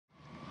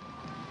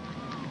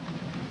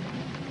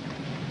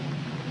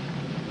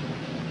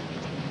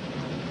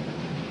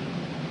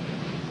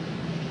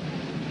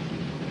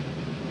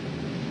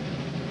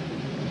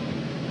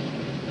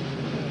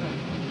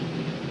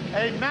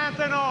Et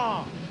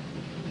maintenant,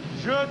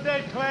 je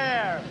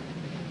déclare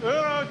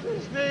Euro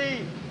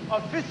Disney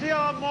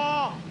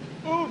officiellement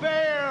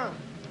ouvert.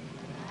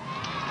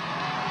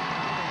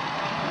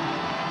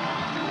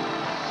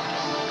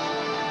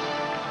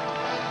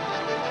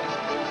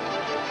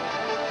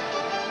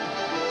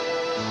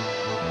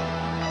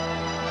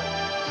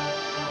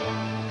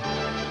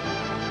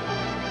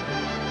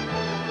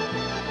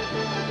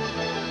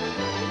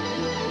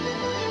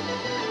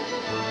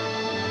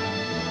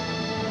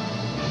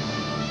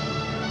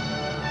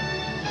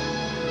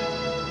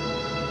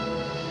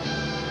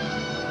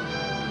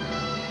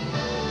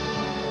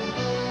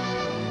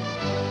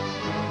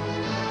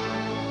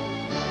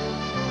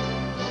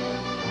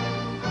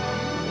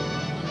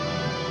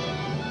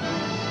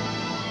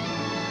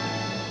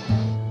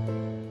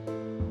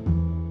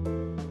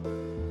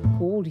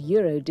 Called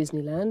Euro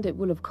Disneyland, it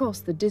will have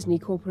cost the Disney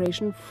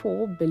Corporation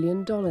 $4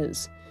 billion.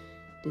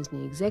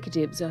 Disney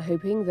executives are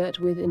hoping that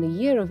within a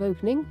year of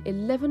opening,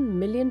 11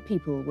 million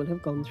people will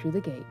have gone through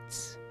the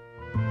gates.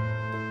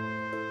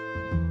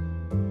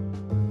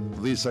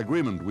 This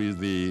agreement with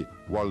the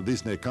Walt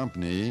Disney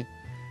Company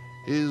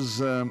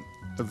is a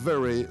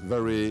very,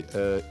 very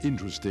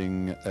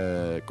interesting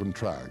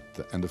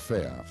contract and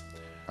affair.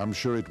 I'm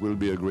sure it will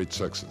be a great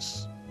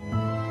success.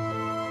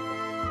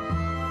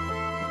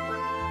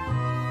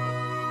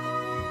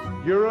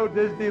 Euro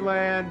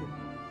Disneyland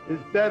is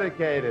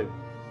dedicated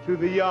to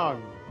the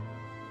young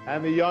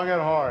and the young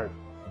at heart,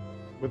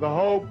 with the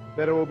hope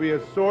that it will be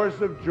a source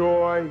of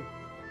joy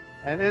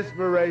and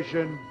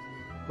inspiration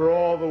for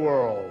all the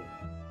world.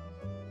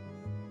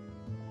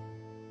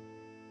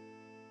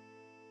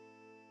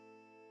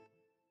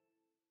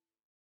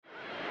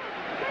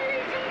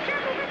 Ladies and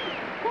gentlemen,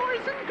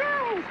 boys and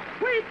girls,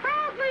 we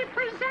proudly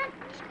present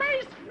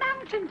Space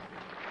Mountain.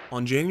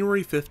 On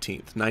January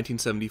 15th,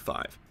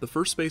 1975, the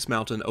first Space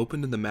Mountain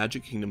opened in the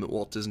Magic Kingdom at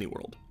Walt Disney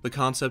World. The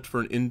concept for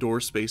an indoor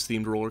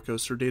space-themed roller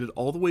coaster dated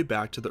all the way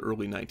back to the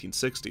early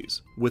 1960s,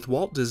 with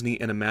Walt Disney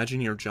and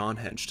Imagineer John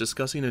Hench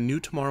discussing a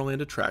new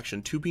Tomorrowland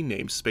attraction to be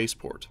named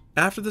Spaceport.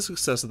 After the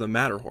success of the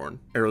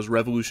Matterhorn, Arrow's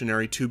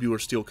revolutionary tubular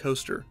steel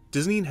coaster,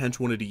 Disney and Hench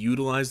wanted to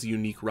utilize the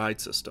unique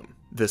ride system.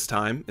 This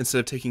time, instead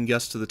of taking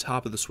guests to the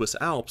top of the Swiss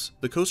Alps,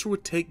 the coaster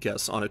would take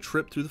guests on a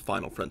trip through the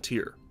final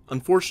frontier.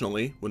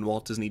 Unfortunately, when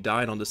Walt Disney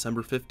died on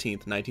December 15,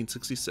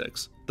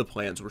 1966, the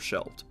plans were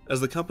shelved,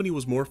 as the company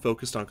was more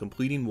focused on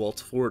completing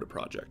Walt's Florida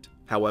project.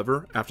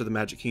 However, after the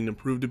Magic Kingdom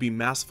proved to be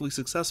massively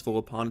successful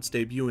upon its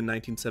debut in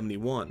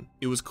 1971,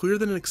 it was clear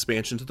that an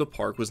expansion to the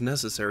park was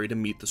necessary to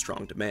meet the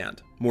strong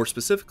demand. More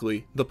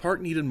specifically, the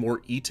park needed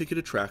more e-ticket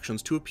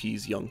attractions to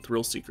appease young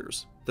thrill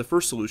seekers. The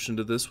first solution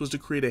to this was to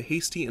create a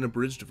hasty and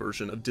abridged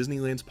version of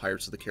Disneyland's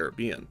Pirates of the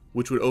Caribbean,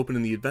 which would open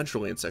in the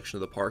Adventureland section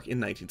of the park in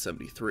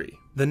 1973.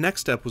 The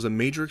next step was a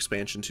major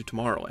expansion to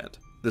Tomorrowland.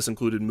 This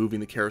included moving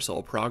the Carousel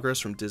of Progress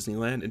from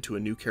Disneyland into a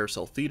new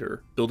Carousel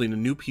Theater, building a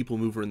new people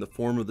mover in the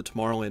form of the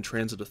Tomorrowland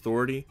Transit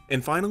Authority,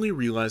 and finally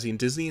realizing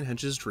Disney and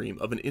Hench's dream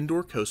of an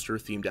indoor coaster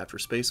themed after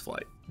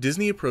spaceflight.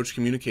 Disney approached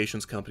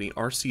communications company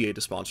RCA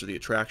to sponsor the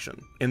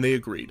attraction, and they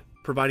agreed,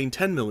 providing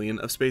 $10 million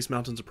of Space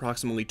Mountain's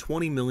approximately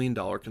 $20 million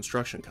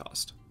construction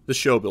cost. The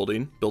show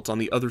building, built on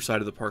the other side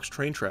of the park's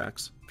train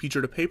tracks,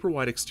 featured a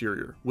paper-white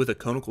exterior with a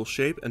conical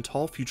shape and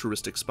tall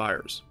futuristic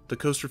spires. The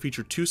coaster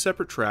featured 2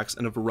 separate tracks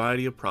and a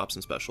variety of props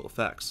and special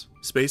effects.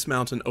 Space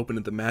Mountain opened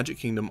at the Magic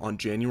Kingdom on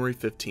January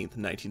 15,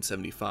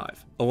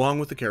 1975, along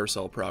with the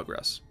Carousel of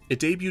Progress.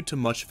 It debuted to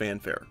much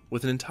fanfare,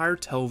 with an entire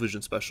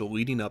television special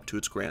leading up to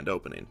its grand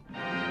opening.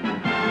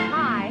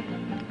 Hi.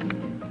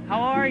 How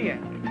are you?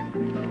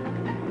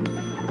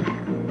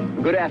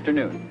 Good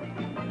afternoon.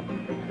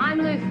 I'm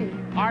Lucy.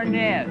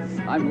 Arnez.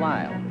 I'm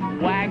Lyle.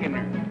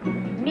 Wagoner.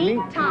 Meet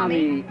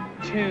Tommy.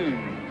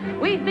 Toon.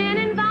 We've been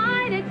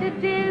invited to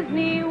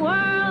Disney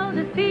World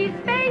to see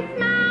Space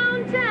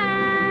Mountain.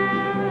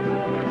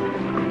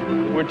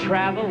 We're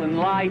traveling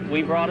light.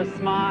 We brought a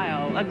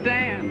smile, a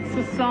dance,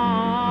 a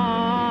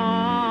song.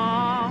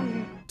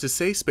 To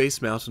say Space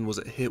Mountain was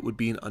a hit would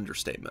be an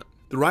understatement.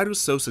 The ride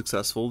was so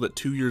successful that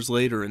 2 years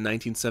later in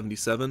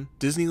 1977,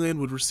 Disneyland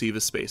would receive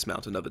a Space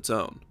Mountain of its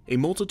own. A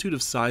multitude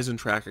of size and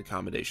track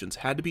accommodations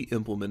had to be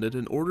implemented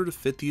in order to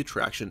fit the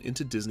attraction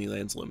into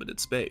Disneyland's limited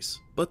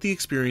space. But the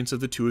experience of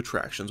the two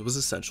attractions was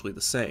essentially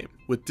the same,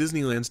 with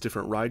Disneyland's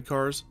different ride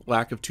cars,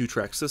 lack of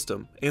 2-track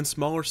system, and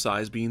smaller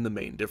size being the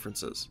main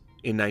differences.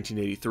 In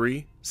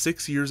 1983,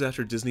 6 years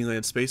after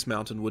Disneyland Space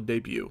Mountain would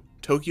debut,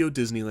 Tokyo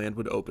Disneyland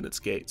would open its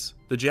gates.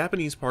 The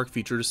Japanese park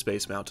featured a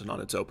Space Mountain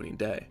on its opening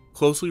day,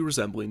 closely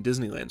resembling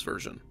Disneyland's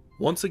version.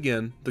 Once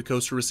again, the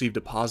coaster received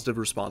a positive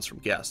response from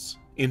guests.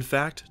 In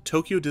fact,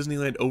 Tokyo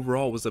Disneyland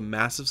overall was a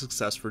massive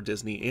success for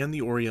Disney and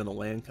the Oriental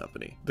Land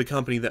Company, the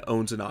company that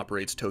owns and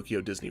operates Tokyo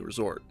Disney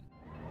Resort.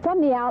 From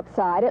the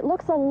outside, it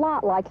looks a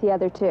lot like the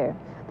other two.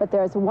 But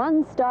there's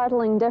one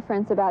startling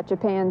difference about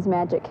Japan's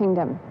Magic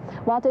Kingdom.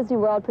 Walt Disney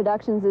World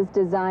Productions is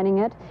designing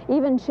it,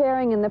 even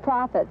sharing in the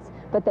profits,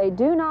 but they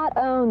do not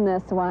own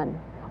this one.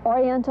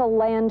 Oriental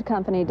Land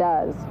Company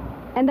does.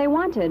 And they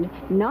wanted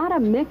not a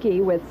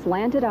Mickey with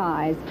slanted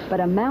eyes, but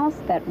a mouse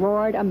that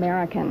roared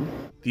American.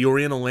 The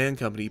Oriental Land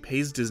Company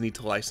pays Disney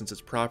to license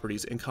its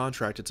properties and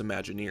contract its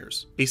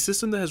Imagineers, a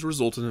system that has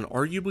resulted in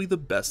arguably the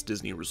best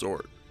Disney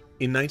resort.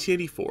 In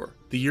 1984,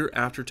 the year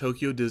after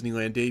Tokyo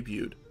Disneyland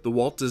debuted, the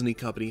Walt Disney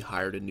Company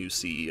hired a new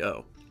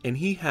CEO, and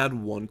he had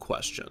one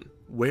question: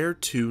 where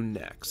to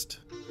next?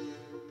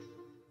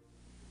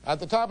 At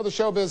the top of the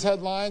showbiz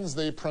headlines,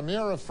 the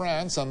Premier of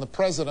France and the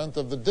President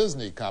of the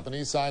Disney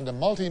Company signed a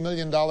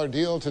multi-million-dollar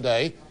deal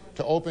today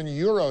to open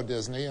Euro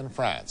Disney in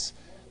France.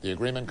 The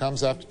agreement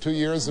comes after 2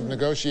 years of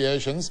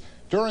negotiations,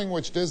 during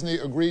which Disney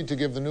agreed to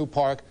give the new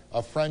park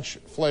a French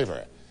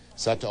flavor.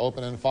 Set to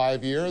open in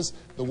 5 years,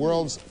 the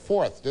world's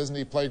 4th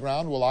Disney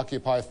playground will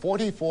occupy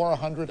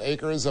 4,400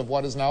 acres of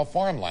what is now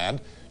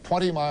farmland,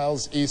 20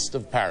 miles east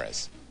of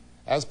Paris.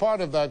 As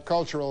part of that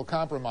cultural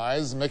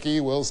compromise, Mickey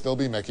will still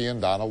be Mickey and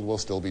Donald will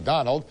still be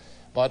Donald,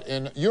 but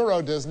in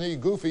Euro Disney,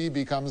 Goofy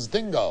becomes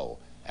Dingo,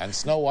 and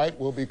Snow White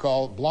will be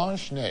called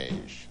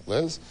Blanche-Neige.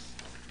 Liz?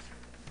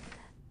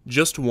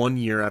 Just 1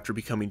 year after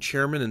becoming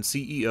chairman and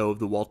CEO of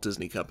the Walt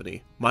Disney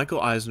Company, Michael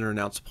Eisner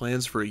announced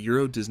plans for a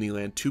Euro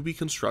Disneyland to be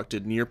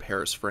constructed near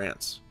Paris,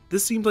 France.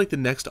 This seemed like the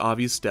next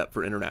obvious step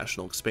for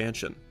international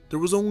expansion. There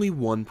was only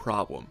one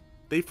problem: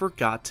 they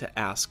forgot to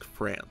ask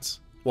France.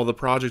 While the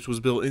project was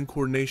built in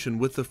coordination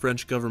with the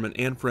French government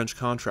and French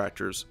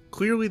contractors,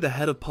 clearly the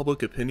head of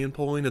public opinion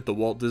polling at the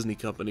Walt Disney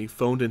Company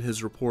phoned in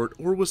his report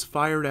or was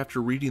fired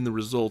after reading the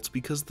results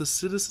because the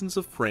citizens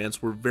of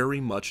France were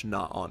very much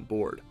not on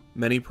board.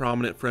 Many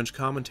prominent French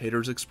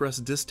commentators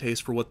expressed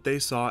distaste for what they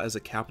saw as a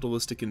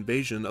capitalistic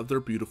invasion of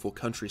their beautiful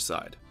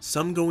countryside,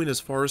 some going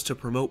as far as to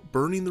promote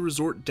burning the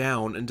resort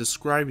down and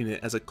describing it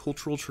as a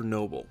cultural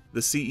Chernobyl. The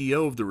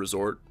CEO of the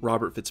resort,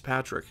 Robert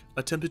Fitzpatrick,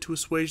 attempted to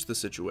assuage the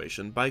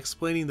situation by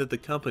explaining that the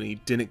company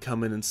didn't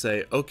come in and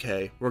say,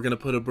 "Okay, we're going to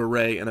put a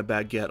beret and a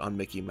baguette on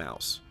Mickey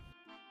Mouse."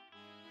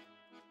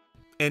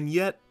 And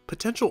yet,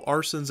 potential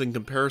arsons and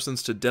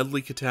comparisons to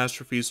deadly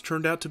catastrophes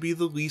turned out to be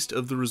the least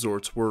of the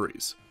resort's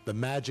worries. The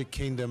Magic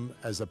Kingdom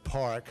as a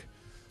park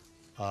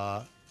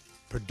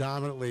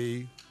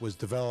predominantly was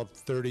developed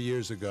 30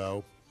 years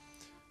ago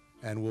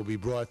and will be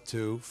brought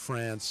to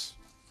France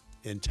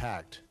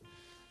intact.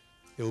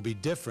 It will be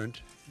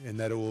different in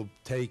that it will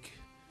take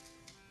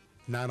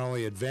not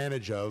only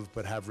advantage of,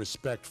 but have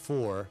respect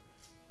for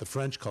the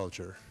French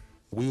culture.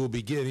 We will be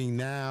beginning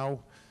now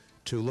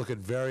to look at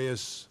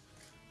various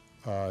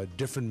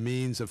different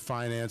means of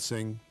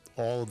financing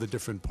all of the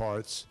different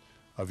parts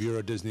of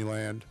Euro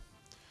Disneyland,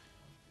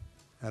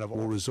 and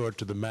we'll resort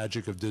to the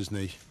magic of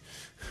Disney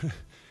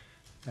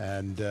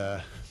and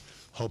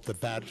hope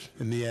that that,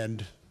 in the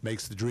end,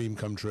 makes the dream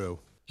come true.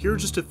 Here are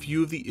just a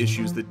few of the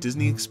issues that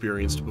Disney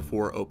experienced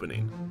before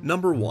opening.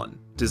 Number 1.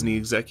 Disney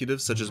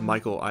executives such as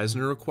Michael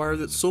Eisner require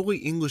that solely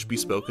English be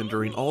spoken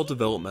during all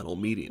developmental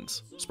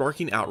meetings,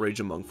 sparking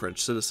outrage among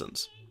French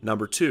citizens.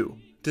 Number 2.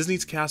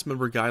 Disney's cast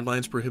member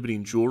guidelines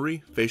prohibiting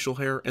jewelry, facial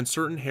hair, and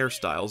certain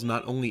hairstyles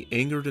not only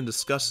angered and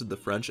disgusted the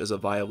French as a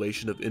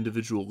violation of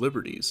individual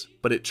liberties,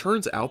 but it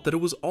turns out that it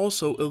was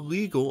also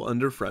illegal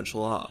under French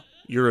law.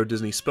 Euro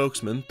Disney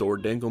spokesman Thor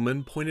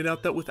Dengelman pointed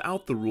out that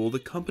without the rule, the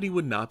company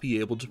would not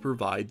be able to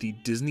provide the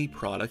Disney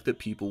product that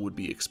people would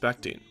be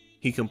expecting.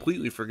 He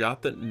completely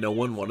forgot that no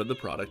one wanted the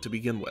product to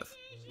begin with.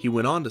 He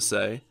went on to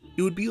say,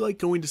 "It would be like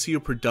going to see a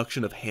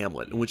production of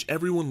Hamlet in which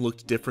everyone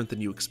looked different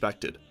than you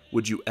expected.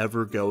 Would you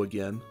ever go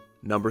again?"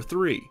 Number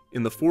 3.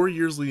 In the 4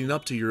 years leading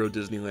up to Euro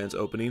Disneyland's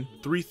opening,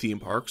 3 theme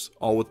parks,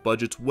 all with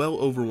budgets well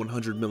over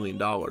 $100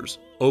 million,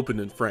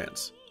 opened in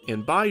France.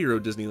 And by Euro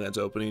Disneyland's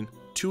opening,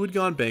 2 had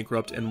gone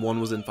bankrupt and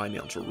 1 was in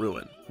financial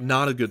ruin.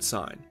 Not a good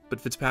sign,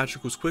 but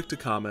Fitzpatrick was quick to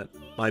comment,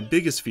 "My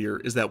biggest fear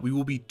is that we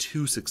will be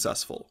too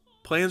successful."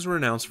 Plans were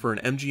announced for an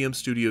MGM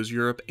Studios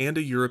Europe and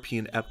a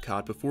European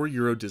Epcot before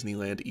Euro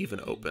Disneyland even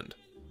opened.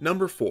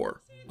 Number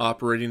 4.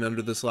 Operating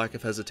under this lack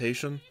of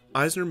hesitation,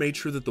 Eisner made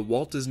sure that the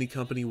Walt Disney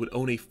Company would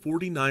own a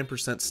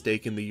 49%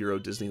 stake in the Euro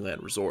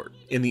Disneyland resort,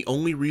 and the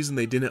only reason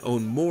they didn't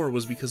own more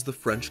was because the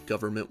French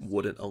government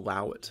wouldn't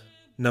allow it.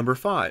 Number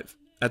 5.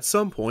 At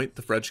some point,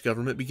 the French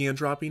government began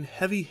dropping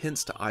heavy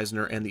hints to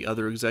Eisner and the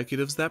other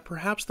executives that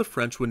perhaps the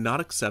French would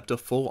not accept a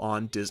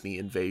full-on Disney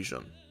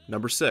invasion.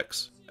 Number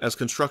 6. As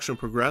construction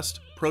progressed,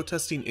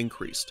 protesting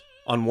increased.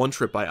 On one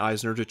trip by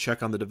Eisner to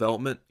check on the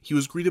development, he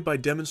was greeted by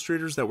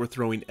demonstrators that were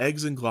throwing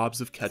eggs and globs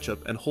of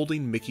ketchup and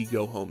holding Mickey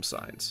Go Home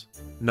signs.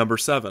 Number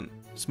 7.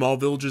 Small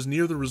villages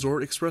near the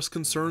resort expressed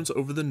concerns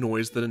over the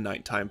noise that a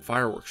nighttime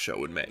fireworks show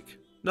would make.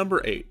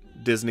 Number 8.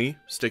 Disney,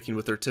 sticking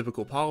with their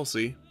typical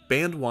policy,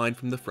 banned wine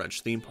from the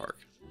French theme park.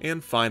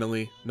 And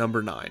finally,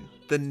 number 9.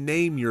 The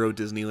name Euro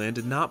Disneyland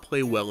did not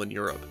play well in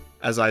Europe.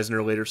 As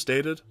Eisner later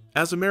stated,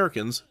 as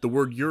Americans, the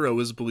word Euro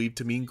is believed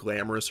to mean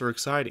glamorous or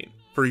exciting.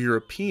 For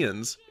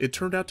Europeans, it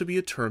turned out to be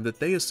a term that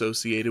they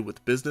associated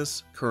with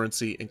business,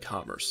 currency, and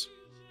commerce.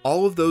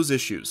 All of those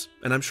issues,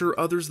 and I'm sure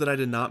others that I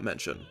did not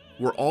mention,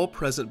 were all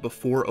present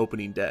before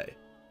opening day.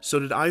 So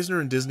did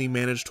Eisner and Disney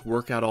manage to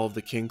work out all of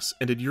the kinks,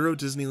 and did Euro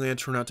Disneyland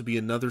turn out to be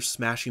another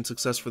smashing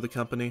success for the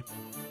company?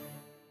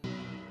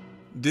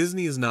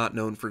 Disney is not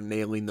known for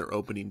nailing their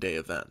opening day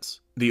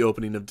events. The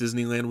opening of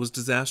Disneyland was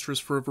disastrous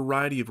for a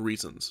variety of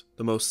reasons,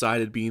 the most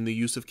cited being the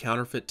use of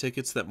counterfeit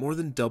tickets that more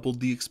than doubled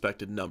the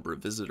expected number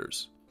of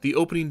visitors. The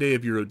opening day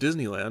of Euro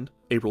Disneyland,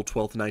 April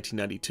 12,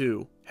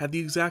 1992, had the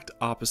exact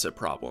opposite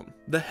problem.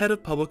 The head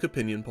of public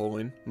opinion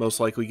polling, most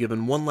likely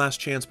given one last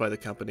chance by the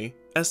company,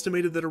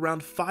 estimated that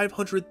around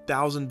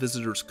 500,000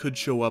 visitors could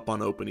show up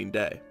on opening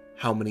day.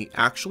 How many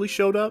actually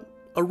showed up?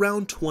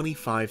 Around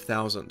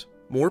 25,000.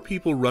 More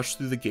people rushed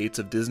through the gates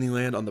of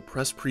Disneyland on the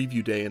press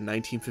preview day in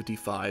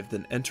 1955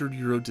 than entered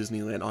Euro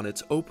Disneyland on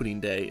its opening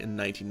day in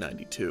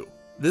 1992.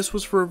 This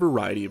was for a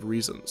variety of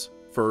reasons.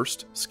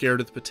 First, scared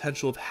at the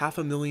potential of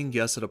 500,000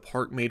 guests at a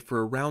park made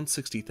for around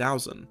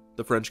 60,000,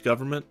 the French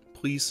government,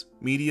 police,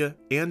 media,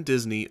 and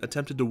Disney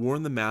attempted to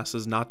warn the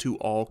masses not to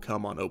all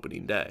come on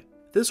opening day.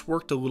 This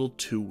worked a little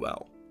too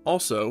well.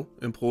 Also,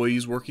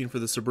 employees working for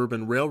the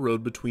suburban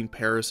railroad between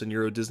Paris and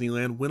Euro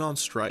Disneyland went on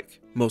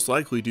strike, most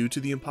likely due to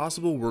the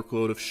impossible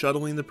workload of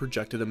shuttling the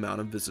projected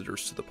amount of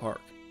visitors to the park.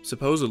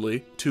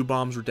 Supposedly, 2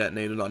 bombs were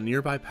detonated on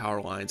nearby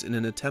power lines in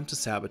an attempt to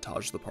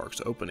sabotage the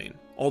park's opening,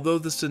 although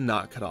this did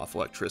not cut off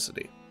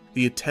electricity.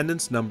 The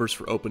attendance numbers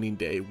for opening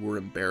day were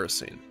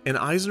embarrassing, and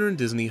Eisner and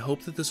Disney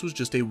hoped that this was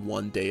just a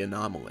one-day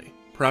anomaly.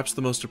 Perhaps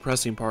the most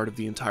depressing part of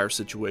the entire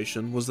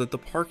situation was that the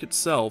park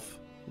itself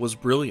was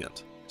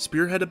brilliant.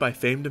 Spearheaded by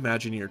famed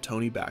Imagineer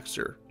Tony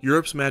Baxter,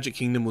 Europe's Magic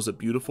Kingdom was a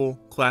beautiful,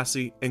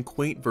 classy, and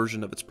quaint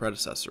version of its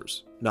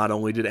predecessors. Not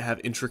only did it have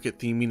intricate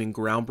theming and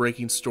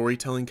groundbreaking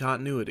storytelling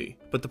continuity,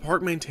 but the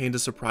park maintained a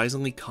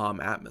surprisingly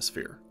calm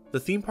atmosphere, the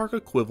theme park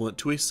equivalent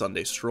to a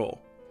Sunday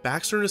stroll.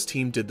 Baxter and his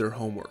team did their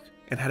homework,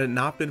 and had it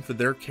not been for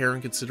their care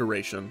and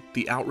consideration,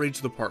 the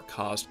outrage the park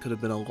caused could have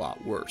been a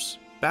lot worse.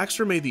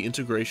 Baxter made the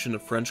integration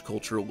of French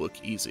culture look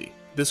easy.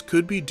 This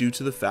could be due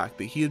to the fact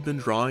that he had been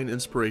drawing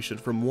inspiration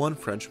from one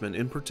Frenchman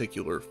in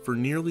particular for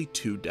nearly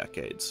 2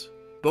 decades.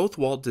 Both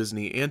Walt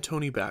Disney and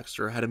Tony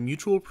Baxter had a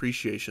mutual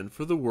appreciation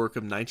for the work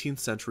of 19th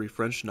century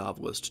French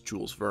novelist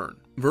Jules Verne.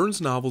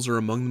 Verne's novels are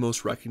among the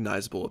most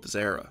recognizable of his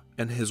era,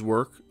 and his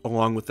work,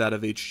 along with that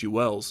of H.G.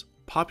 Wells,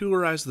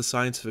 popularized the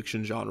science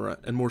fiction genre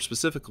and more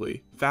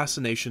specifically,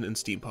 fascination in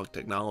steampunk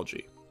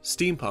technology.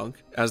 Steampunk,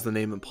 as the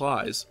name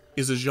implies,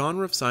 is a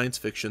genre of science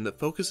fiction that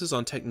focuses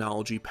on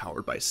technology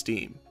powered by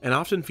steam, and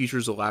often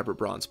features elaborate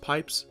bronze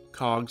pipes,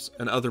 cogs,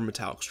 and other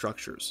metallic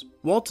structures.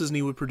 Walt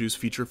Disney would produce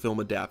feature film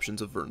adaptations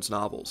of Verne's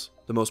novels,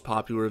 the most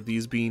popular of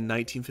these being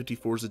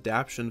 1954's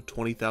adaptation of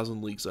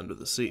 20,000 Leagues Under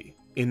the Sea.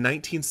 In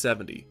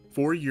 1970,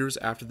 4 years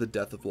after the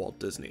death of Walt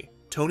Disney,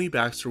 Tony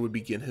Baxter would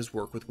begin his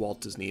work with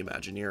Walt Disney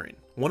Imagineering.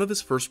 One of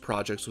his first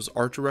projects was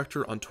art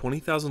director on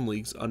 20,000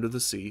 Leagues Under the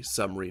Sea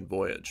Submarine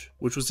Voyage,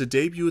 which was to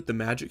debut at the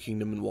Magic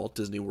Kingdom in Walt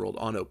Disney World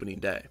on opening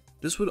day.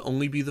 This would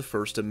only be the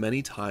first of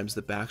many times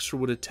that Baxter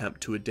would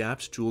attempt to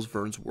adapt Jules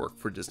Verne's work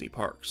for Disney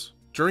parks.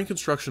 During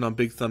construction on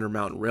Big Thunder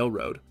Mountain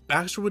Railroad,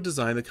 Baxter would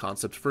design the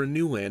concept for a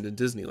new land in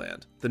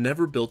Disneyland, the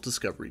never-built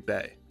Discovery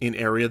Bay, an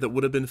area that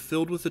would have been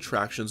filled with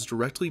attractions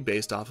directly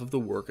based off of the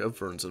work of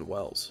Verne's and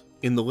Wells.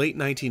 In the late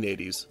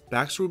 1980s,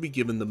 Baxter would be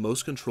given the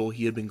most control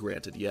he had been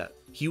granted yet.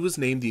 He was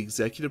named the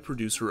executive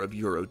producer of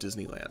Euro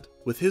Disneyland.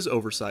 With his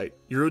oversight,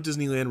 Euro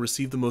Disneyland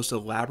received the most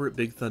elaborate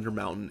Big Thunder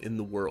Mountain in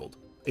the world,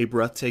 a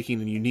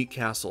breathtaking and unique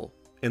castle,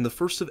 and the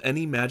first of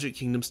any Magic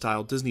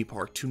Kingdom-style Disney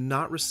park to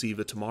not receive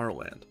a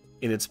Tomorrowland.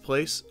 In its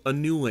place, a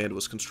new land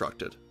was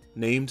constructed,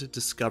 named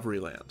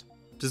Discoveryland.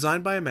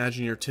 Designed by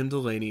Imagineer Tim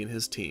Delaney and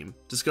his team,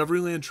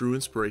 Discoveryland drew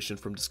inspiration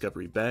from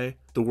Discovery Bay,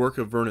 the work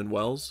of Vernon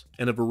Wells,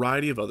 and a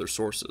variety of other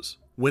sources.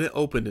 When it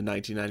opened in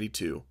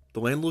 1992, the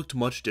land looked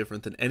much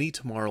different than any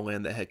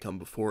Tomorrowland that had come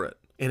before it,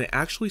 and it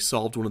actually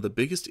solved one of the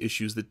biggest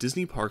issues that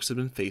Disney parks have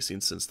been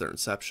facing since their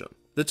inception.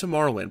 The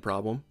Tomorrowland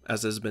problem,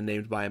 as has been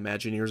named by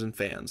Imagineers and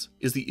fans,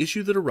 is the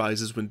issue that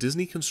arises when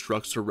Disney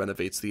constructs or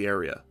renovates the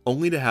area,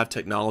 only to have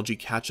technology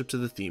catch up to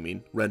the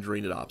theming,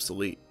 rendering it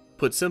obsolete.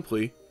 Put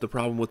simply, the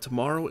problem with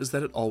Tomorrow is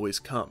that it always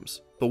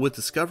comes. But with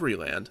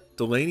Discoveryland,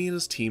 Delaney and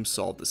his team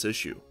solved this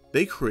issue.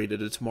 They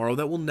created a tomorrow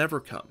that will never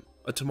come,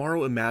 a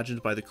tomorrow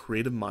imagined by the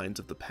creative minds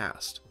of the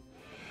past.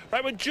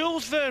 Right, when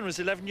Jules Verne was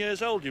 11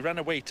 years old, he ran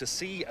away to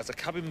sea as a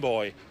cabin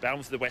boy,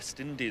 bound for the West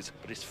Indies,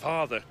 but his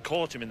father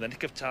caught him in the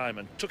nick of time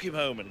and took him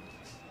home and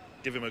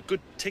gave him a good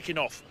ticking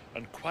off,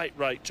 and quite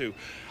right too.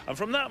 And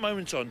from that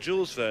moment on,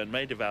 Jules Verne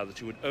made a vow that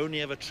he would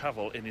only ever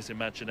travel in his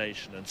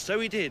imagination, and so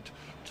he did,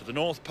 to the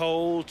North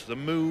Pole, to the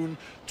Moon,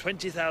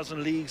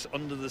 20,000 leagues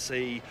under the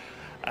sea,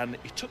 and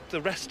he took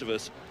the rest of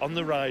us on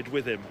the ride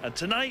with him. And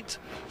tonight,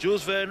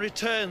 Jules Verne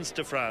returns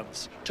to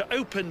France to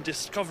open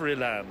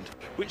Discoveryland,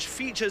 which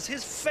features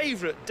his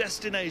favourite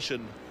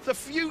destination, the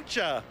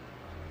future.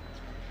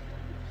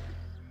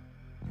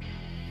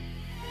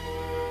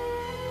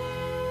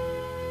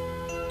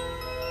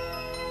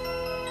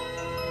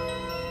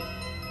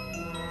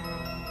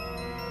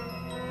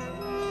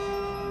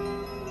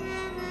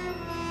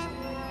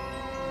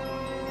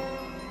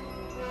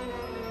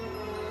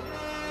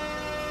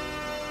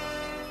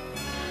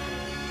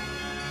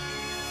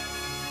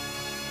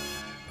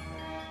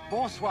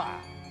 Bonsoir.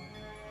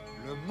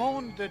 Le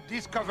monde de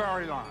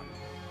Discoveryland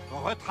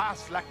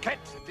retrace la quête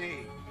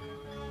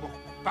pour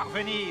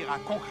parvenir à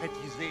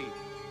concrétiser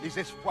les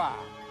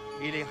espoirs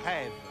et les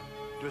rêves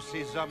de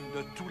ces hommes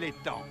de tous les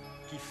temps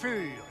qui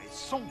furent et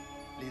sont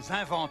les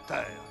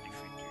inventeurs du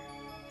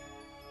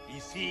futur.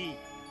 Ici,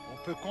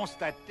 on peut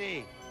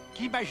constater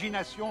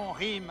qu'imagination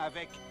rime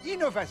avec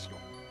innovation.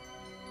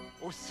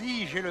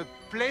 Aussi, j'ai le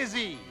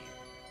plaisir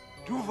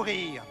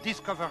d'ouvrir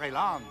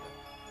Discoveryland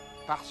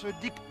par ce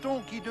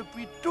dicton qui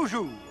depuis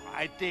toujours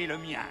a été le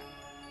mien.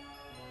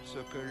 Ce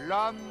que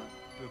l'homme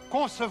peut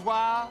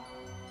concevoir,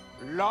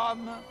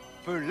 l'homme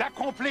peut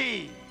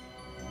l'accomplir.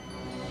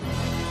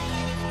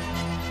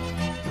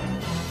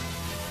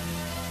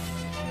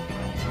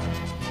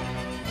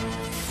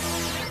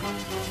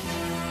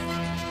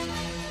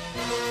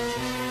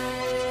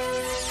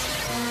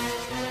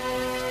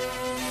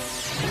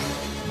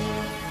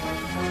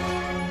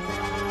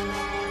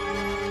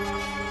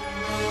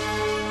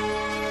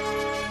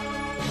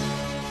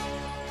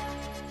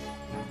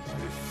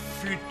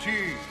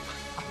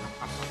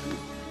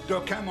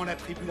 D'aucuns m'en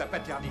attribuent la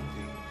paternité.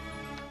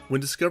 When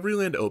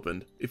Discoveryland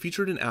opened, it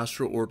featured an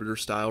Astro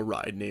Orbiter-style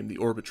ride named the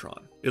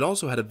Orbitron. It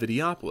also had a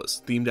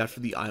Videopolis, themed after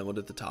the island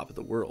at the top of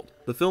the world,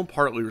 the film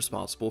partly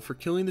responsible for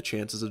killing the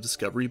chances of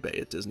Discovery Bay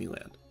at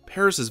Disneyland.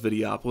 Paris's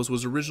Videopolis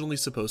was originally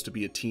supposed to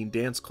be a teen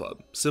dance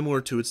club,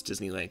 similar to its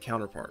Disneyland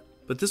counterpart,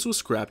 but this was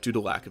scrapped due to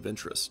lack of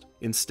interest.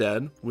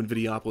 Instead, when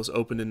Videopolis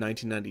opened in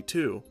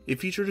 1992, it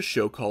featured a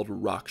show called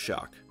Rock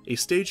Shock, a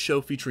stage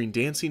show featuring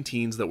dancing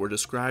teens that were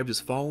described as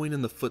following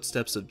in the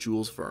footsteps of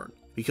Jules Verne.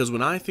 Because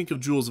when I think of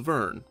Jules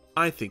Verne,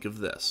 I think of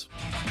this.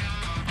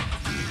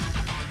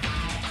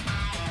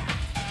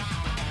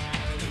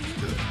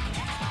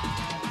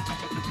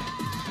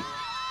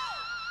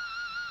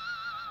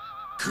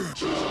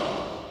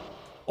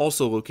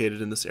 Also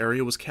located in this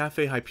area was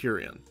Cafe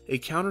Hyperion, a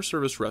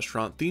counter-service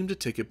restaurant themed to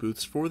ticket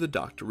booths for the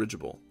docked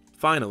dirigible.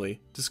 Finally,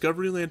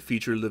 Discoveryland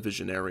featured Le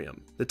Visionarium,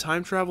 the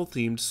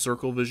time-travel-themed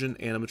Circle Vision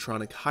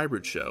animatronic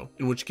hybrid show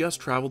in which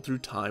guests traveled through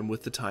time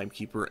with the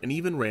timekeeper and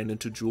even ran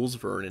into Jules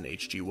Verne and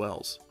H.G.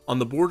 Wells. On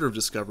the border of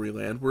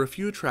Discoveryland were a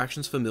few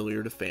attractions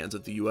familiar to fans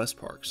of the US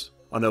parks.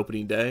 On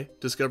opening day,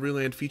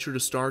 Discoveryland featured a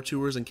Star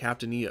Tours and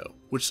Captain EO,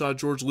 which saw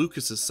George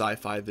Lucas's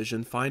sci-fi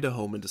vision find a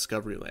home in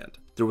Discoveryland.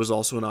 There was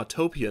also an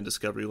Autopia in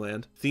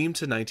Discoveryland, themed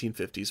to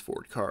 1950s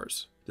Ford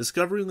cars.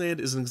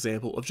 Discoveryland is an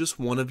example of just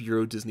one of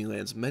Euro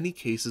Disneyland's many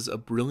cases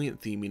of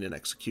brilliant theming and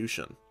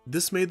execution.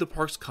 This made the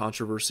park's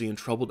controversy and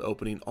troubled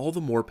opening all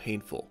the more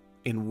painful,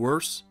 and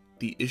worse,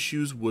 the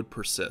issues would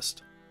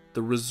persist.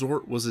 The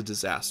resort was a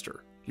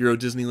disaster. Euro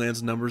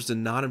Disneyland's numbers did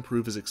not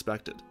improve as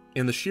expected,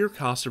 and the sheer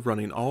cost of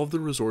running all of the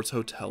resort's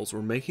hotels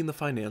were making the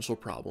financial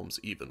problems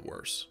even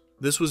worse.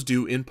 This was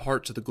due in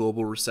part to the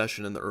global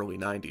recession in the early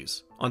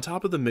 90s, on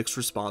top of the mixed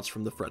response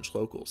from the French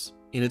locals.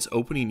 In its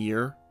opening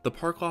year, the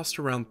park lost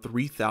around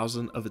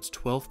 3,000 of its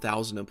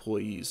 12,000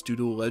 employees due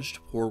to alleged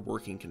poor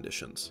working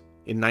conditions.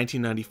 In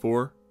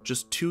 1994,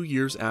 just 2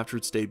 years after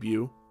its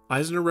debut,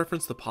 Eisner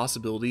referenced the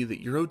possibility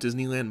that Euro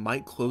Disneyland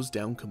might close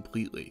down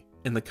completely,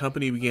 and the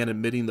company began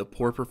admitting the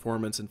poor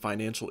performance and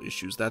financial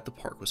issues that the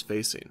park was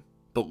facing.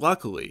 But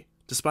luckily,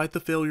 despite the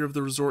failure of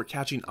the resort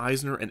catching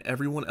Eisner and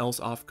everyone else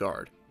off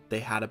guard, they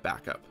had a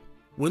backup.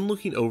 When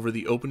looking over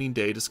the opening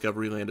day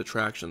Discoveryland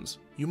attractions,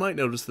 you might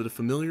notice that a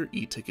familiar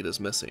e-ticket is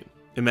missing.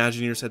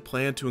 Imagineers had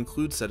planned to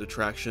include said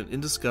attraction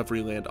in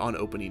Discoveryland on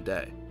opening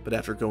day, but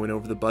after going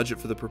over the budget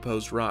for the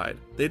proposed ride,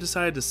 they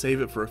decided to save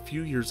it for a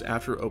few years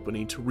after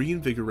opening to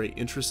reinvigorate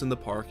interest in the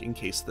park in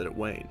case that it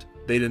waned.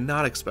 They did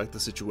not expect the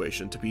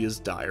situation to be as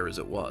dire as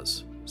it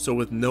was. So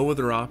with no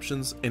other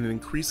options and an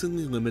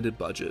increasingly limited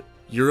budget,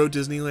 Euro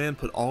Disneyland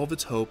put all of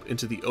its hope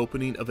into the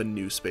opening of a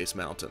new Space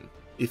Mountain.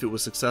 If it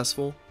was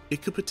successful,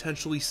 it could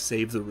potentially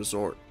save the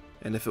resort,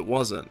 and if it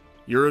wasn't,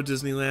 Euro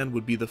Disneyland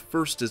would be the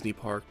first Disney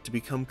park to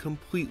become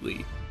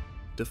completely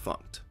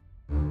defunct.